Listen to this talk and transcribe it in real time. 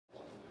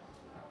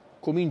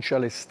Comincia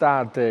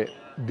l'estate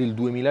del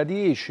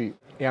 2010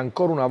 e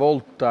ancora una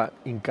volta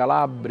in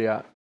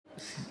Calabria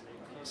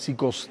si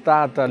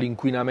constata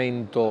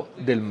l'inquinamento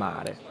del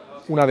mare.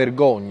 Una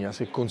vergogna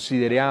se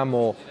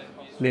consideriamo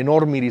le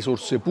enormi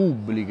risorse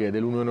pubbliche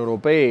dell'Unione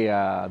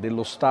Europea,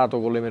 dello Stato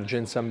con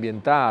l'emergenza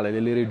ambientale,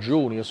 delle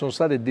regioni che sono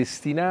state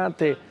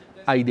destinate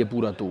ai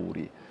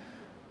depuratori.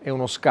 È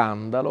uno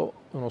scandalo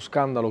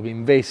che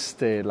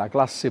investe la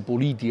classe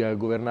politica che ha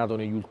governato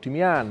negli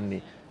ultimi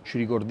anni. Ci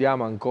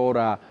ricordiamo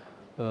ancora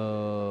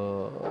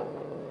le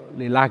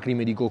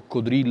lacrime di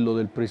coccodrillo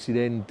del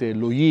presidente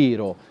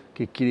Loiero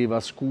che chiedeva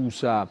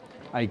scusa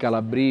ai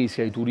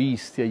calabresi, ai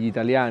turisti, agli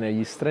italiani,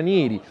 agli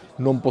stranieri.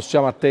 Non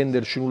possiamo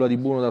attenderci nulla di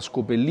buono da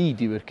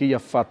Scopelliti, perché egli ha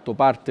fatto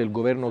parte del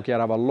governo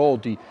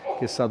Chiaravallotti,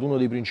 che è stato uno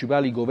dei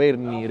principali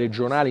governi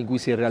regionali in cui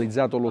si è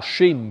realizzato lo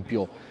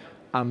scempio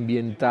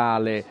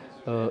ambientale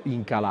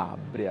in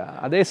Calabria.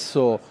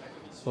 Adesso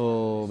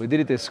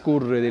vedrete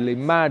scorrere delle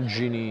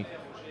immagini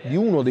di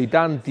uno dei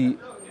tanti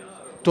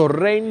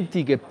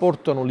torrenti che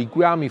portano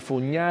liquami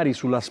fognari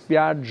sulla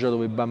spiaggia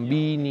dove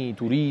bambini,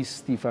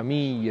 turisti,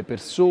 famiglie,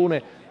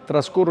 persone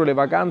trascorrono le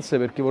vacanze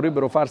perché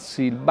vorrebbero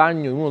farsi il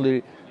bagno in uno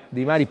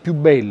dei mari più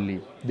belli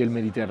del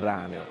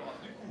Mediterraneo.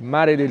 Il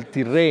mare del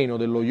Tirreno,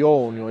 dello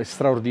Ionio, è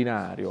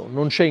straordinario,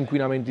 non c'è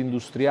inquinamento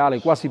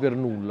industriale quasi per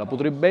nulla,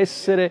 potrebbe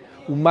essere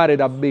un mare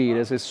da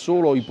bere se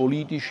solo i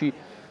politici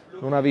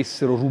non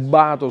avessero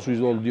rubato sui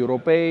soldi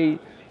europei,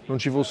 non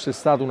ci fosse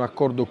stato un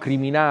accordo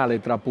criminale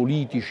tra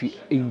politici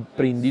e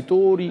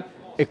imprenditori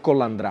e con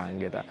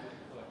l''ndrangheta.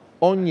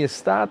 Ogni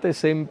estate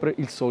sempre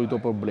il solito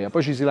problema.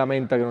 Poi ci si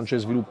lamenta che non c'è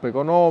sviluppo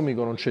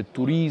economico, non c'è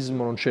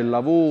turismo, non c'è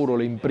lavoro,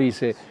 le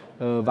imprese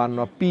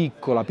vanno a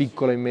picco, la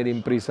piccola e media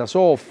impresa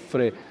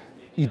soffre,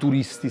 i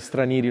turisti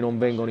stranieri non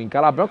vengono in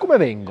Calabria. Ma come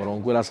vengono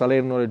con quella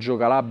Salerno-Reggio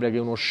Calabria che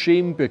è uno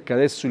scempio e che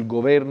adesso il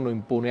governo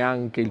impone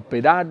anche il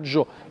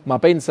pedaggio, ma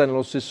pensa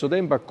nello stesso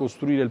tempo a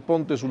costruire il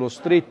ponte sullo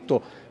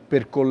stretto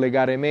per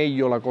collegare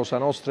meglio la Cosa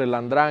Nostra e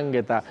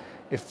l''ndrangheta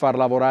e far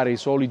lavorare i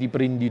soliti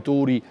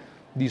prenditori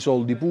di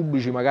soldi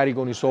pubblici, magari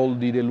con i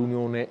soldi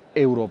dell'Unione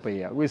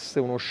Europea. Questo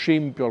è uno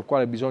scempio al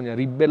quale bisogna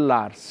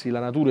ribellarsi. La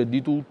natura è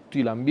di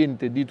tutti,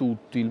 l'ambiente è di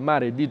tutti, il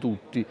mare è di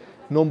tutti,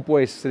 non può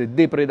essere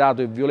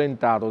depredato e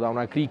violentato da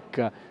una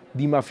cricca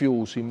di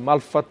mafiosi,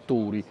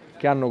 malfattori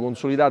che hanno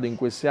consolidato in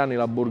questi anni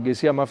la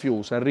borghesia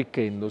mafiosa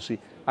arricchendosi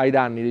ai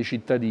danni dei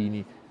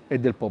cittadini e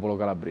del popolo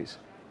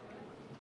calabrese.